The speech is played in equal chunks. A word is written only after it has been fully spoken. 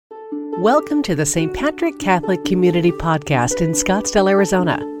Welcome to the St. Patrick Catholic Community Podcast in Scottsdale,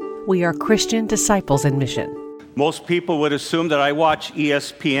 Arizona. We are Christian disciples in mission. Most people would assume that I watch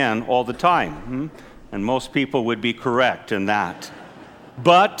ESPN all the time, and most people would be correct in that.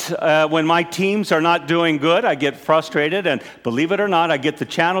 But when my teams are not doing good, I get frustrated, and believe it or not, I get the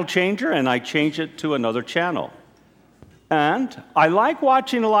channel changer and I change it to another channel. And I like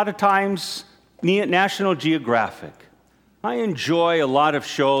watching a lot of times National Geographic. I enjoy a lot of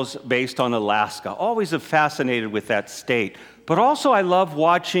shows based on Alaska. Always have fascinated with that state. But also I love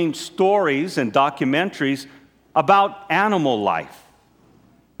watching stories and documentaries about animal life.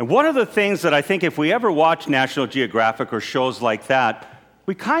 And one of the things that I think if we ever watch National Geographic or shows like that,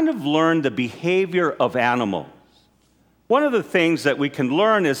 we kind of learn the behavior of animals. One of the things that we can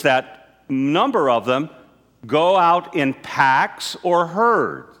learn is that a number of them go out in packs or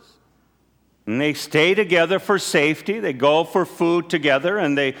herds. And they stay together for safety. They go for food together,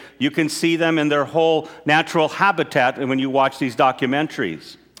 and you can see them in their whole natural habitat when you watch these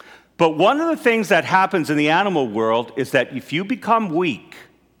documentaries. But one of the things that happens in the animal world is that if you become weak,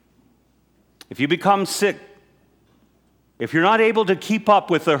 if you become sick, if you're not able to keep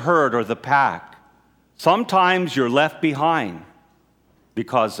up with the herd or the pack, sometimes you're left behind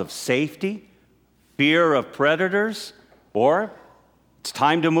because of safety, fear of predators, or it's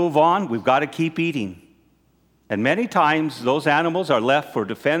time to move on. We've got to keep eating. And many times those animals are left to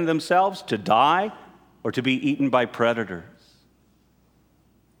defend themselves, to die, or to be eaten by predators.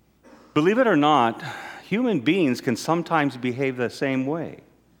 Believe it or not, human beings can sometimes behave the same way.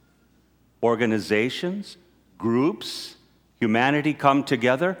 Organizations, groups, humanity come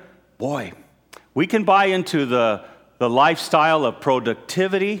together. Boy, we can buy into the lifestyle of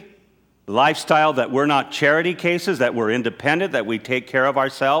productivity, lifestyle that we're not charity cases, that we're independent, that we take care of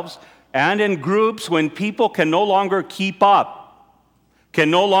ourselves. And in groups, when people can no longer keep up, can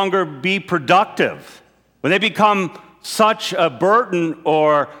no longer be productive, when they become such a burden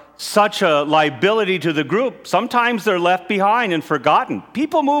or such a liability to the group, sometimes they're left behind and forgotten.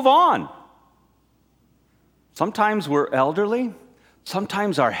 People move on. Sometimes we're elderly.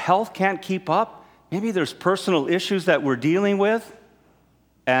 Sometimes our health can't keep up. Maybe there's personal issues that we're dealing with.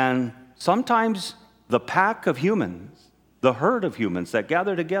 And sometimes the pack of humans, the herd of humans that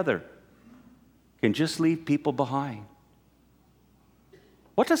gather together, can just leave people behind.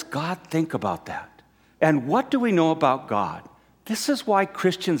 What does God think about that? And what do we know about God? This is why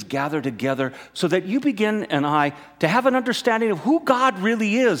Christians gather together, so that you begin and I to have an understanding of who God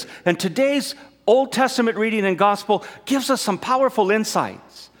really is. And today's Old Testament reading and gospel gives us some powerful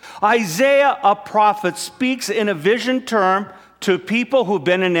insights. Isaiah, a prophet, speaks in a vision term to people who've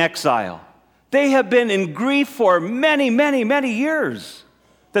been in exile. They have been in grief for many, many, many years,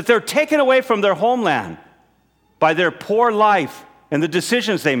 that they're taken away from their homeland by their poor life and the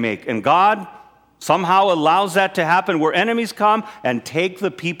decisions they make. And God somehow allows that to happen, where enemies come and take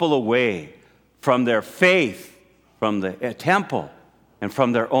the people away from their faith, from the temple, and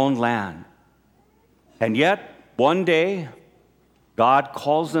from their own land. And yet, one day, God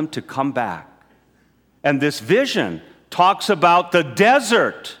calls them to come back. And this vision talks about the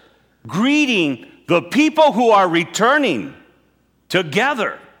desert greeting the people who are returning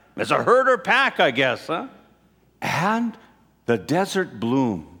together as a herd or pack, I guess, And the desert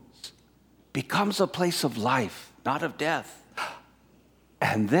blooms, becomes a place of life, not of death.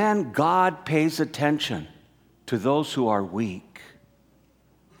 And then God pays attention to those who are weak.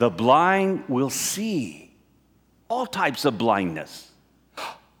 The blind will see, all types of blindness.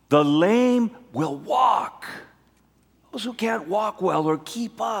 The lame will walk. Those who can't walk well or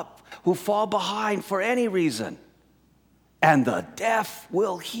keep up, who fall behind for any reason. And the deaf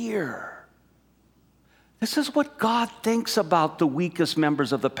will hear. This is what God thinks about the weakest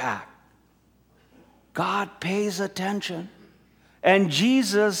members of the pack. God pays attention. And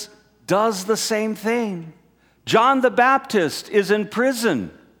Jesus does the same thing. John the Baptist is in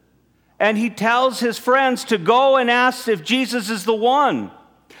prison, and he tells his friends to go and ask if Jesus is the one.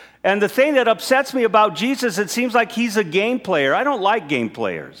 And the thing that upsets me about Jesus, it seems like he's a game player. I don't like game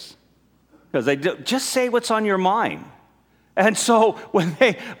players, because they just say what's on your mind. And so when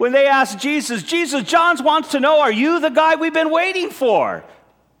they ask Jesus, John wants to know, are you the guy we've been waiting for?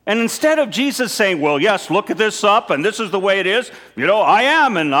 And instead of Jesus saying, well, yes, look at this up, and this is the way it is, I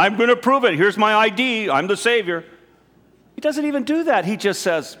am, and I'm going to prove it. Here's my ID. I'm the Savior. He doesn't even do that. He just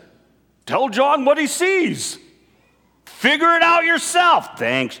says, tell John what he sees. Figure it out yourself.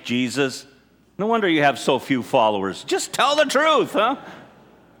 Thanks, Jesus. No wonder you have so few followers. Just tell the truth,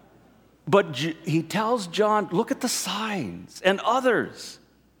 But he tells John, look at the signs and others.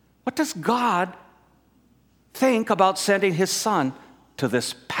 What does God think about sending his son to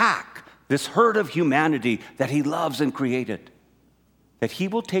this pack, this herd of humanity that he loves and created, that he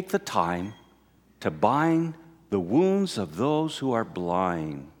will take the time to bind the wounds of those who are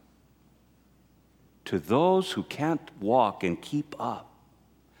blind, to those who can't walk and keep up,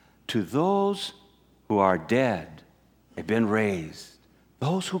 to those who are dead, have been raised,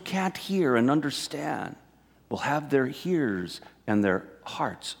 those who can't hear and understand will have their ears and their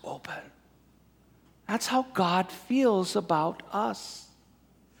hearts open. That's how God feels about us.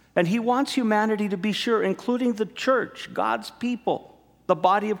 And he wants humanity to be sure, including the church, God's people, the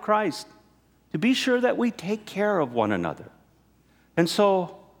body of Christ, to be sure that we take care of one another. And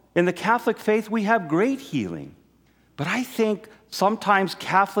so in the Catholic faith, we have great healing. But I think sometimes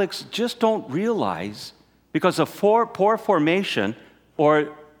Catholics just don't realize, because of poor formation,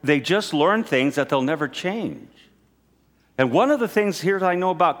 or they just learn things that they'll never change. And one of the things here that I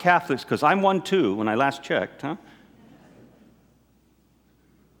know about Catholics, because I'm one too when I last checked,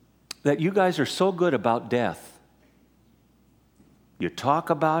 that you guys are so good about death. You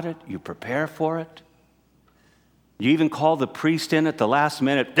talk about it, you prepare for it. You even call the priest in at the last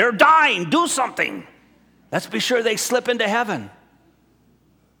minute. They're dying, do something. Let's be sure they slip into heaven.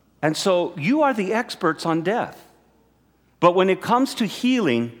 And so you are the experts on death. But when it comes to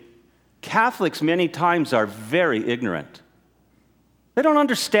healing, Catholics many times are very ignorant. They don't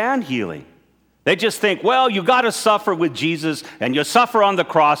understand healing. They just think, well, you got to suffer with Jesus and you suffer on the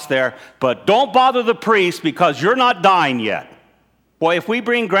cross there, but don't bother the priest because you're not dying yet. Boy, if we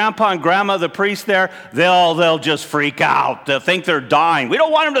bring Grandpa and Grandma, the priest there, they'll just freak out. They'll think they're dying. We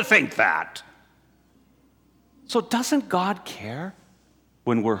don't want them to think that. So doesn't God care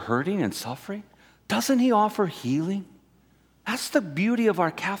when we're hurting and suffering? Doesn't he offer healing? That's the beauty of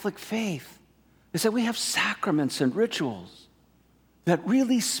our Catholic faith, is that we have sacraments and rituals that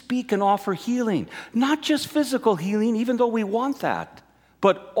really speak and offer healing. Not just physical healing, even though we want that,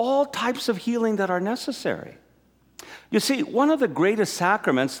 but all types of healing that are necessary. You see, one of the greatest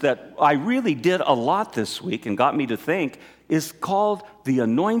sacraments that I really did a lot this week and got me to think is called the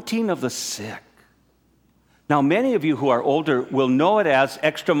anointing of the sick. Now, many of you who are older will know it as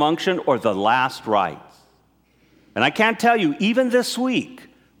extreme unction or the last rites. And I can't tell you, even this week,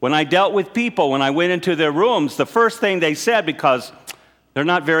 when I dealt with people, when I went into their rooms, the first thing they said, because they're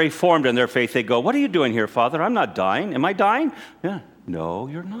not very formed in their faith, they go, "What are you doing here, Father? I'm not dying. Am I dying?" Yeah. No,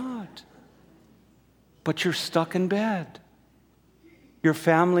 you're not. But you're stuck in bed. Your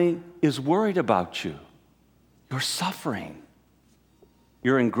family is worried about you. You're suffering.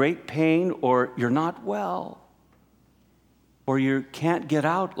 You're in great pain, or you're not well, or you can't get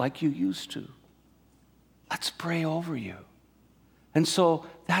out like you used to. Let's pray over you. And so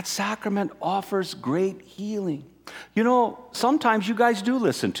that sacrament offers great healing. You know, sometimes you guys do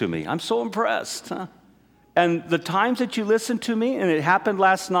listen to me. I'm so impressed. And the times that you listen to me, and it happened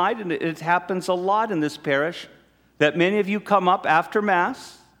last night, and it happens a lot in this parish, that many of you come up after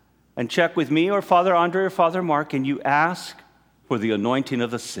Mass and check with me or Father Andre or Father Mark, and you ask for the anointing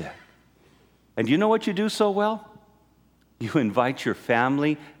of the sick. And you know what you do so well? You invite your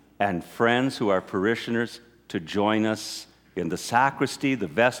family and friends who are parishioners to join us in the sacristy, the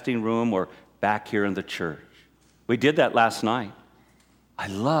vesting room, or back here in the church. We did that last night. I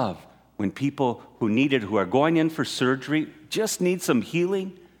love when people who are going in for surgery, just need some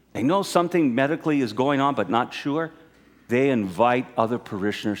healing. They know something medically is going on, but not sure. They invite other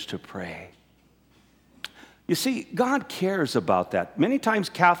parishioners to pray. You see, God cares about that. Many times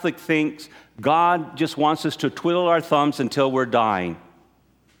Catholic thinks God just wants us to twiddle our thumbs until we're dying.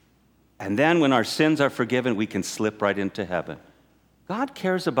 And then when our sins are forgiven, we can slip right into heaven. God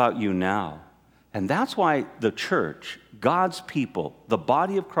cares about you now. And that's why the church, God's people, the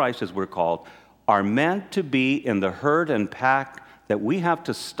body of Christ as we're called, are meant to be in the herd and pack that we have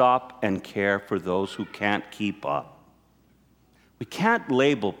to stop and care for those who can't keep up. We can't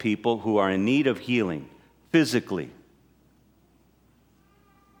label people who are in need of healing physically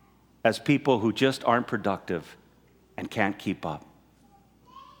as people who just aren't productive and can't keep up.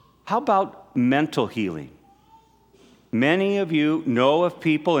 How about mental healing? Many of you know of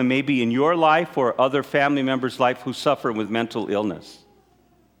people, and maybe in your life or other family members' life, who suffer with mental illness.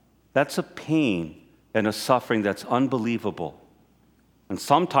 That's a pain and a suffering that's unbelievable. And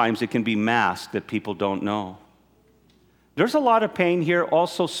sometimes it can be masked that people don't know. There's a lot of pain here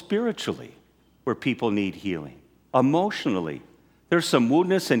also spiritually, where people need healing. Emotionally, there's some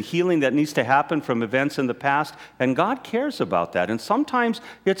woundedness and healing that needs to happen from events in the past, and God cares about that. And sometimes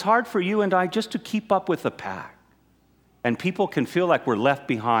it's hard for you and I just to keep up with the pack. And people can feel like we're left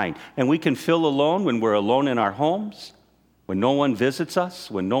behind. And we can feel alone when we're alone in our homes, when no one visits us,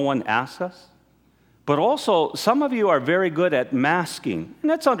 when no one asks us. But also, some of you are very good at masking, and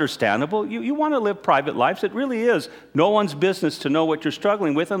that's understandable. You want to live private lives. It really is no one's business to know what you're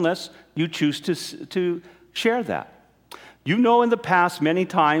struggling with unless you choose to share that. You know, in the past, many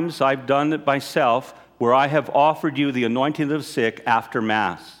times I've done it myself where I have offered you the anointing of the sick after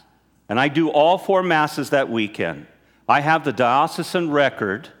Mass. And I do all 4 Masses that weekend. I have the diocesan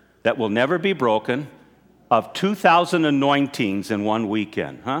record that will never be broken of 2,000 anointings in one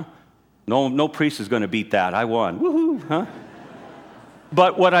weekend, huh? No priest is going to beat that. I won. Woohoo, huh?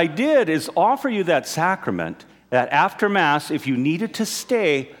 But what I did is offer you that sacrament that after Mass, if you needed to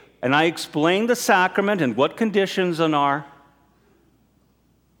stay, and I explained the sacrament and what conditions are,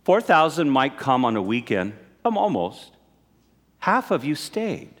 4,000 might come on a weekend, almost. Half of you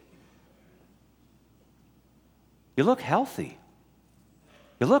stayed. You look healthy.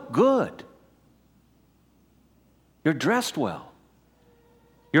 You look good. You're dressed well.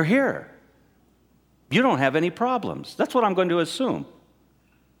 You're here. You don't have any problems. That's what I'm going to assume.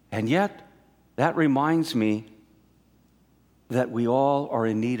 And yet, that reminds me that we all are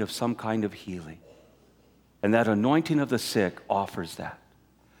in need of some kind of healing. And that anointing of the sick offers that.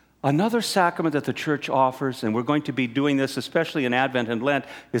 Another sacrament that the church offers, and we're going to be doing this especially in Advent and Lent,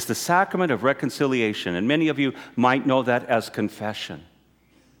 is the sacrament of reconciliation. And many of you might know that as confession.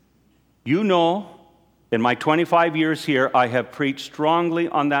 You know, in my 25 years here, I have preached strongly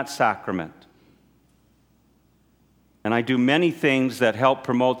on that sacrament. And I do many things that help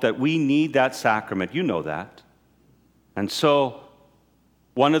promote that we need that sacrament. You know that. And so,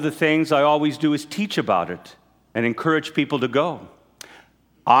 one of the things I always do is teach about it and encourage people to go.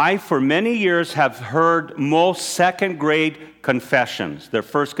 I, for many years, have heard most second-grade confessions, their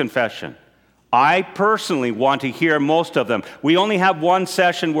first confession. I personally want to hear most of them. We only have one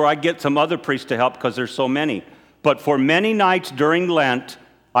session where I get some other priests to help because there's so many. But for many nights during Lent,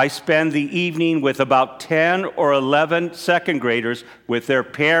 I spend the evening with about 10 or 11 second graders with their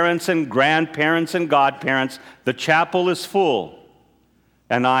parents and grandparents and godparents. The chapel is full.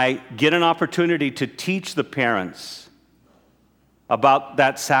 And I get an opportunity to teach the parents about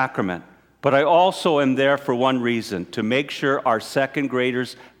that sacrament. But I also am there for one reason, to make sure our second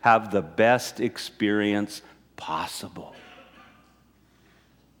graders have the best experience possible.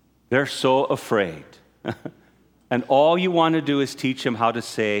 They're so afraid. And all you want to do is teach them how to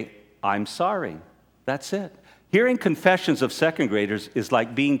say, I'm sorry. That's it. Hearing confessions of second graders is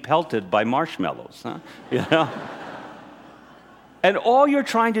like being pelted by marshmallows, huh? You know? And all you're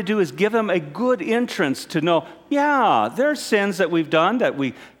trying to do is give them a good entrance to know, yeah, there are sins that we've done, that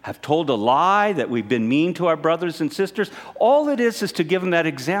we have told a lie, that we've been mean to our brothers and sisters. All it is to give them that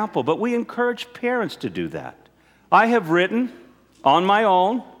example, but we encourage parents to do that. I have written on my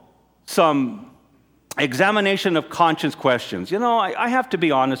own some examination of conscience questions. You know, I have to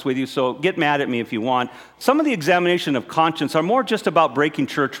be honest with you, so get mad at me if you want. Some of the examination of conscience are more just about breaking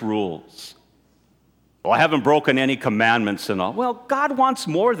church rules. Well, I haven't broken any commandments and all. Well, God wants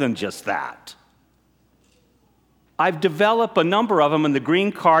more than just that. I've developed a number of them in the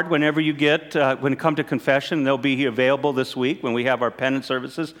green card whenever you get, when you come to confession. They'll be available this week when we have our penance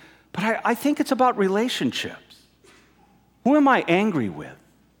services. But I think it's about relationships. Who am I angry with?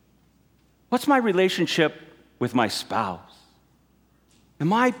 What's my relationship with my spouse?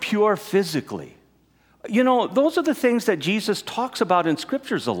 Am I pure physically? You know, those are the things that Jesus talks about in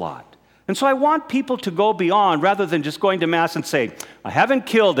scriptures a lot. And so I want people to go beyond, rather than just going to Mass and say, I haven't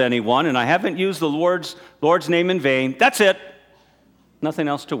killed anyone and I haven't used the Lord's name in vain. That's it. Nothing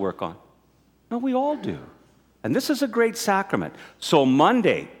else to work on. No, we all do. And this is a great sacrament. So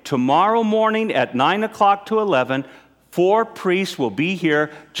Monday, tomorrow morning at 9 o'clock to 11, 4 priests will be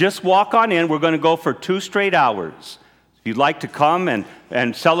here. Just walk on in. We're going to go for 2 straight hours. If you'd like to come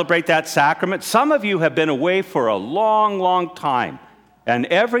and celebrate that sacrament. Some of you have been away for a long, long time. And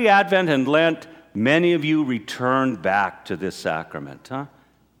every Advent and Lent, many of you return back to this sacrament. Huh?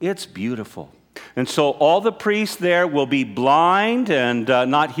 It's beautiful. And so all the priests there will be blind and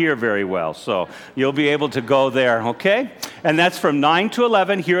not hear very well. So you'll be able to go there, okay? And that's from 9 to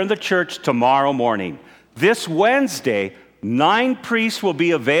 11 here in the church tomorrow morning. This Wednesday, 9 priests will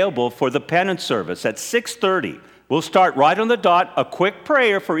be available for the penance service at 6:30. We'll start right on the dot, a quick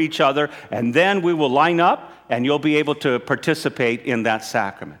prayer for each other, and then we will line up and you'll be able to participate in that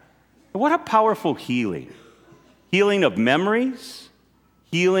sacrament. What a powerful healing. Healing of memories,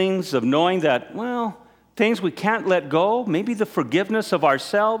 healings of knowing that, well, things we can't let go, maybe the forgiveness of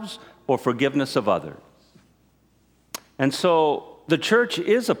ourselves or forgiveness of others. And so the church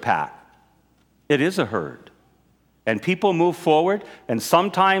is a pack. It is a herd. And people move forward, and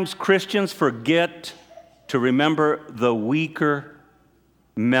sometimes Christians forget to remember the weaker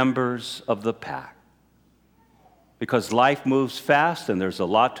members of the pack. because life moves fast and there's a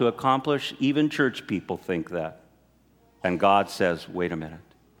lot to accomplish. Even church people think that. And God says, wait a minute.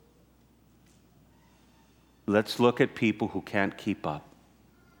 Let's look at people who can't keep up.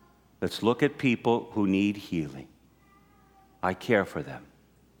 Let's look at people who need healing. I care for them.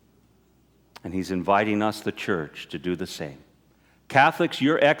 And he's inviting us, the church, to do the same. Catholics,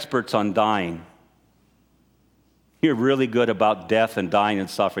 you're experts on dying. You're really good about death and dying and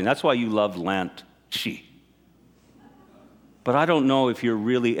suffering. That's why you love Lent. Gee. But I don't know if you're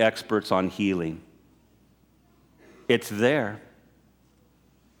really experts on healing. It's there.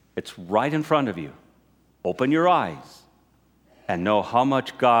 It's right in front of you. Open your eyes and know how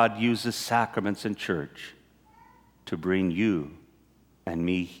much God uses sacraments in church to bring you and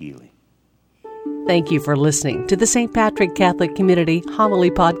me healing. Thank you for listening to the St. Patrick Catholic Community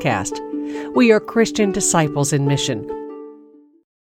Homily Podcast. We are Christian disciples in mission,